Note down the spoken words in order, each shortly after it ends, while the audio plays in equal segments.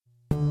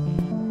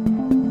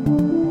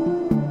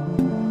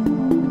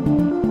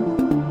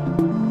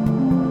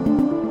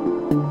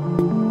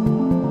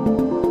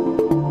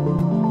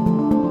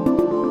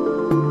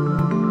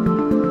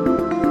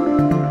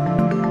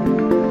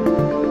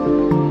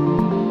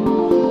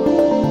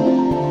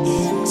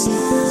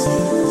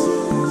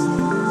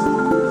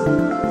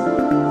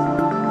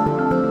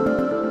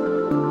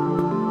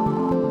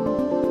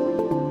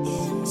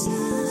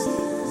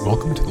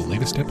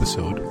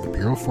episode of the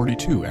Bureau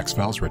 42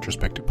 X-Files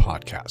Retrospective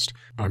Podcast.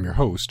 I'm your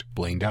host,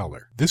 Blaine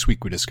Dowler. This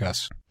week we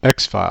discuss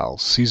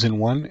X-Files, Season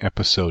 1,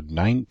 Episode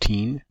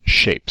 19,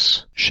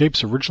 Shapes.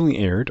 Shapes originally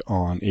aired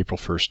on April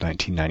 1st,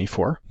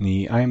 1994.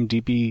 The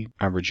IMDb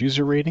average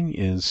user rating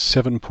is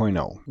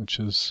 7.0, which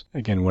is,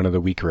 again, one of the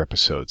weaker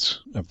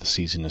episodes of the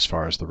season as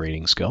far as the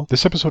ratings go.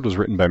 This episode was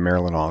written by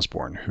Marilyn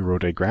Osborne, who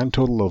wrote a grand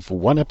total of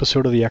one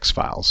episode of The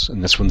X-Files,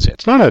 and this one's it.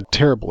 It's not a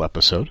terrible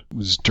episode. It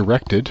was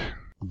directed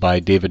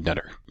by David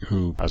Nutter,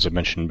 who, as I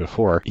mentioned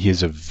before, he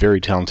is a very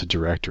talented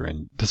director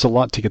and does a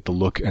lot to get the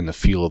look and the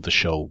feel of the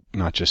show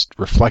not just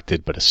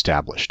reflected but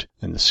established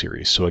in the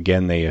series. So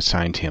again, they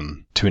assigned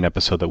him to an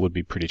episode that would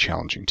be pretty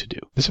challenging to do.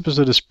 This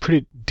episode is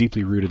pretty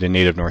deeply rooted in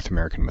native North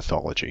American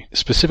mythology,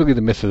 specifically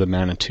the myth of the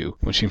Manitou,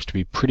 which seems to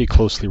be pretty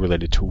closely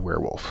related to a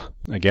werewolf.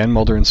 Again,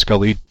 Mulder and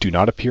Scully do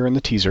not appear in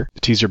the teaser.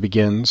 The teaser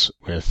begins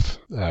with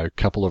a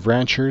couple of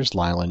ranchers,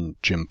 Lyle and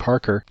Jim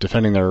Parker,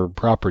 defending their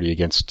property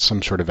against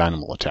some sort of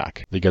animal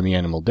attack. They gun the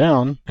animal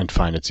down and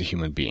find it's a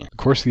human being. Of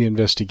course, the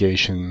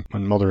investigation,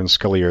 when Mulder and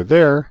Scully are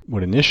there,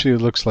 what initially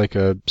looks like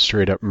a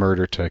straight-up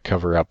murder to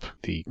cover up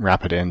the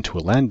rapid end to a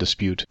land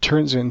dispute,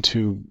 turns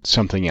into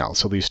something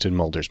else, at least in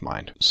Mulder's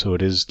mind. So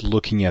it is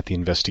looking at the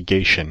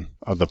investigation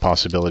of the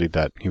possibility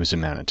that he was a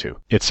Manitou.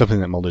 It's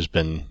something that Mulder's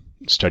been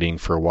studying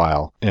for a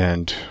while,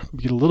 and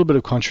we get a little bit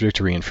of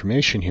contradictory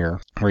information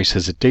here, where he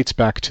says it dates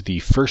back to the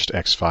first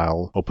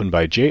X-File, opened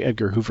by J.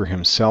 Edgar Hoover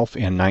himself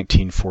in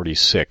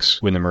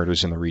 1946, when the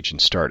murders in the region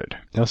started.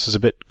 Now, this is a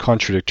bit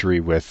contradictory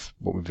with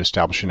what we've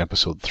established in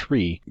Episode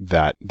 3,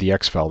 that the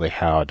X-File they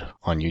had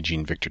on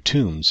Eugene Victor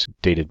Toombs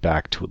dated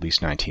back to at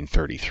least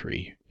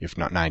 1933. If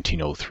not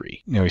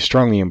 1903. Now, he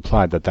strongly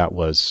implied that that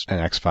was an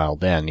X-File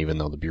then, even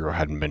though the Bureau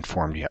hadn't been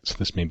formed yet. So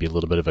this may be a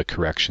little bit of a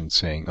correction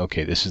saying,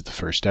 okay, this is the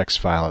first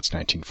X-File, it's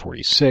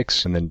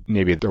 1946, and then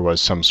maybe there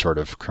was some sort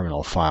of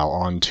criminal file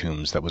on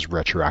Toombs that was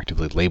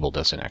retroactively labeled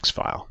as an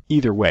X-File.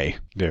 Either way,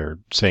 they're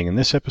saying in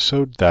this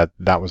episode that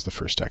that was the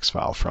first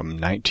X-File from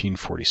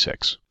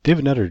 1946.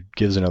 David Nutter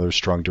gives another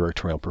strong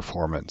directorial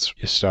performance,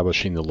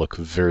 establishing the look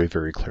very,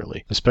 very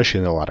clearly, especially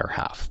in the latter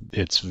half.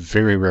 It's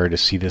very rare to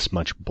see this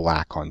much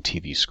black on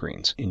TV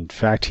screens. In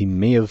fact, he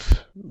may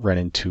have run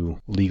into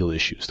legal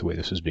issues the way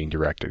this was being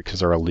directed, because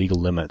there are legal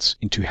limits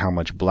into how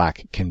much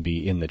black can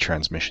be in the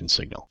transmission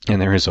signal.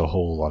 And there is a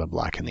whole lot of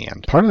black in the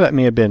end. Part of that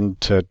may have been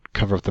to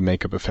cover up the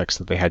makeup effects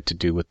that they had to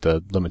do with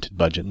the limited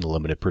budget and the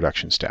limited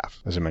production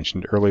staff. As I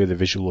mentioned earlier, the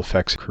visual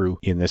effects crew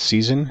in this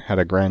season had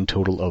a grand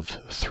total of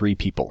 3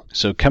 people.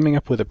 So coming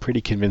up with a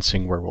pretty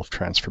convincing werewolf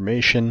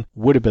transformation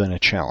would have been a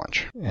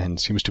challenge, and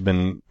seems to have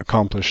been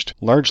accomplished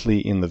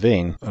largely in the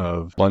vein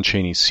of Lon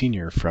Chaney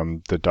Sr.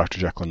 from the Dr.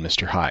 Jekyll and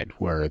Mr. Hyde,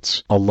 where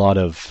it's a lot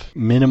of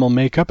minimal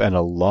makeup and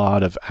a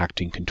lot of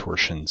acting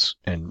contortions,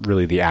 and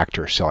really the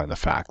actor selling the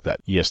fact that,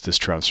 yes, this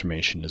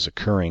transformation is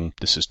occurring,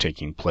 this is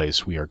taking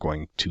place, we are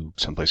going to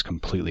someplace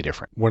completely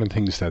different. One of the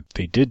things that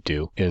they did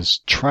do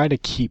is try to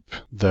keep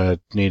the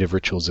native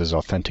rituals as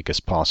authentic as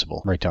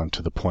possible, right down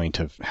to the point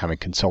of having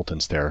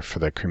consultants there for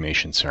the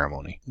cremation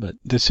ceremony. But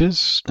this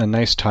is a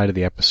nice tie to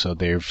the episode.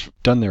 They've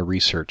done their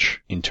research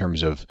in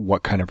terms of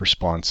what kind of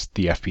response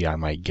the FBI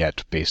might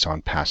get based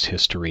on past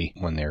history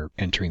when they're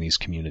entering these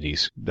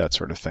communities, that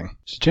sort of thing.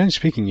 So generally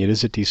speaking, it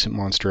is a decent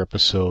monster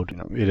episode.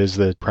 It is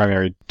the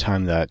primary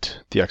time that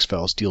the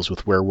X-Files deals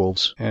with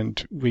werewolves,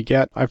 and we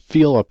get, I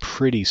feel, a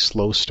pretty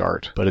slow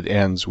start, but it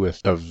ends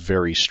with a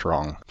very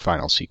strong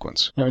final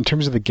sequence. Now, in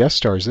terms of the guest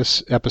stars,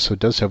 this episode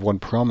does have one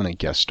prominent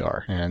guest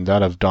star, and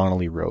that of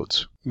Donnelly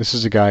Rhodes. This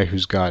is a guy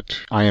who's got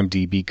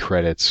IMDb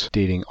credits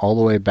dating all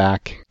the way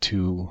back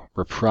to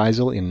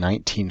Reprisal in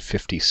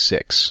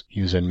 1956.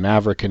 He was in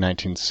Maverick in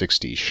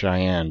 1960,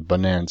 Cheyenne,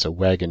 Bonanza,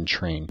 Wagon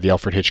Train, The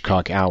Alfred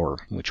Hitchcock Hour,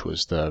 which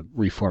was the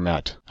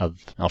reformat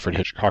of Alfred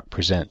Hitchcock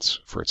Presents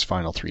for its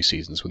final 3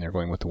 seasons when they were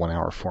going with the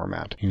 1-hour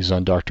format. He was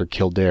on Dr.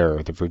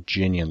 Kildare, The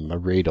Virginian, The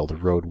Radel, The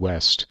Road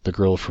West, The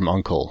Girl from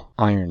U.N.C.L.E.,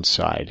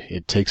 Ironside,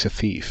 It Takes a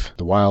Thief,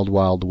 The Wild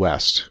Wild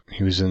West.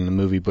 He was in the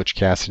movie Butch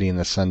Cassidy and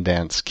the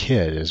Sundance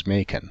Kid as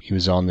Macon. He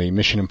was on the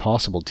Mission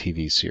Impossible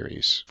TV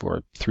series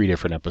for 3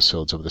 different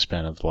episodes over the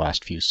span of the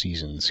last few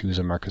seasons. He was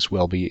in Marcus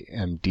Welby,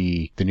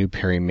 MD, The New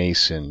Perry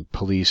Mason,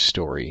 Police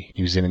Story.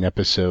 He was in an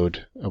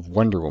episode of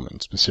Wonder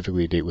Woman,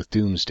 specifically A Date with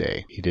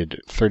Doomsday. He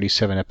did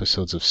 37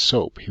 episodes of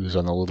Soap. He was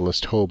on The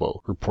Littlest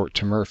Hobo, Report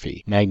to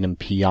Murphy, Magnum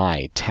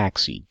P.I.,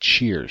 Taxi,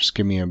 Cheers,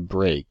 Give Me a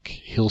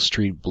Break, Hill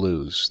Street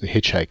Blues, The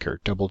Hitchhiker,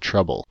 Double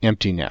Trouble,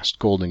 Empty Nest,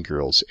 Golden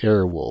Girls,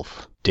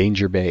 Airwolf,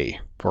 Danger Bay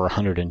for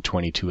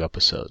 122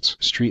 episodes.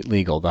 Street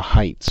Legal, The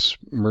Heights,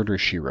 Murder,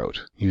 She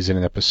Wrote. He was in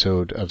an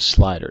episode of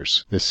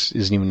Sliders. This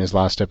isn't even his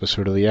last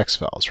episode of The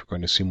X-Files. We're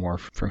going to see more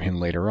from him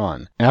later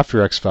on.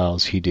 After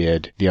X-Files, he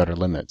did The Outer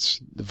Limits,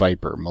 The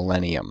Viper,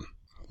 Millennium,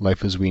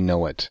 Life as We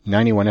Know It,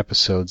 91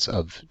 episodes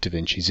of Da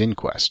Vinci's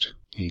Inquest.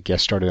 He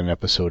guest starred in an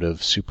episode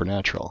of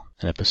Supernatural,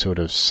 an episode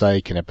of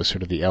Psych, an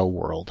episode of The L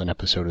World, an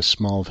episode of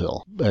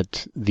Smallville.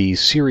 But the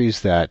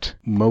series that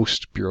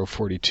most Bureau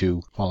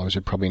 42 followers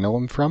would probably know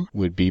him from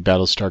would be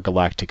Battlestar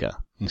Galactica,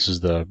 This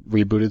is the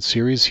rebooted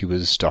series. He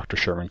was Dr.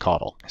 Sherman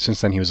Caudle. Since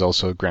then, he was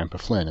also Grandpa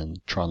Flynn in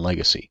Tron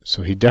Legacy.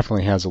 So he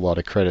definitely has a lot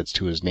of credits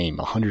to his name,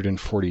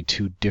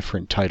 142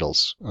 different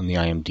titles on the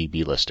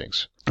IMDb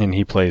listings. And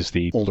he plays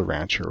the older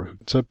rancher.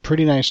 It's a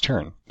pretty nice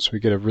turn. So we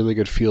get a really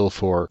good feel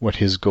for what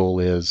his goal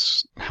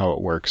is, how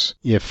it works.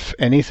 If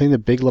anything, the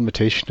big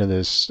limitation of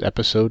this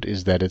episode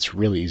is that it's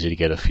really easy to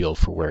get a feel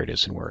for where it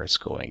is and where it's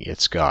going.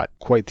 It's got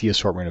quite the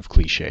assortment of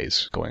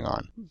cliches going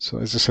on. So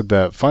as I said,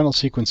 the final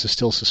sequence is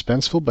still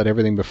suspenseful, but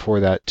everything before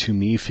that to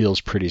me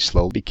feels pretty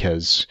slow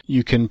because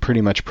you can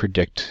pretty much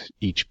predict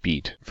each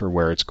beat for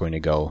where it's going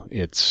to go.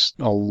 It's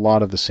a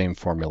lot of the same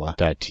formula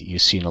that you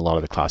see in a lot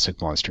of the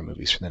classic monster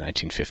movies from the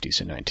 1950s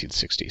and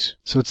 1960s.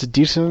 So it's a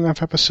decent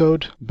enough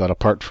episode, but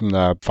apart from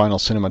the final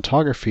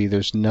cinematography,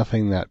 there's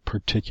nothing that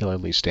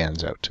particularly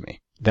stands out to me.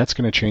 That's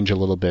going to change a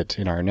little bit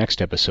in our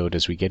next episode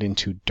as we get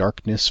into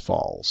Darkness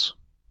Falls.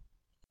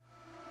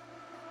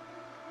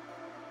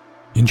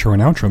 Intro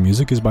and outro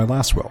music is by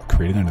Lastwell,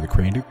 created under the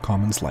Creative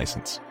Commons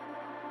license.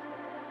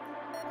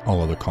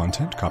 All other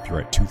content,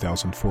 copyright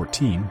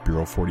 2014,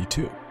 Bureau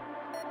 42.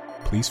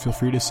 Please feel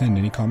free to send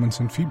any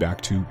comments and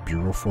feedback to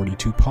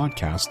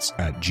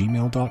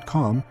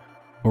Bureau42podcasts@gmail.com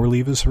or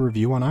leave us a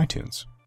review on iTunes.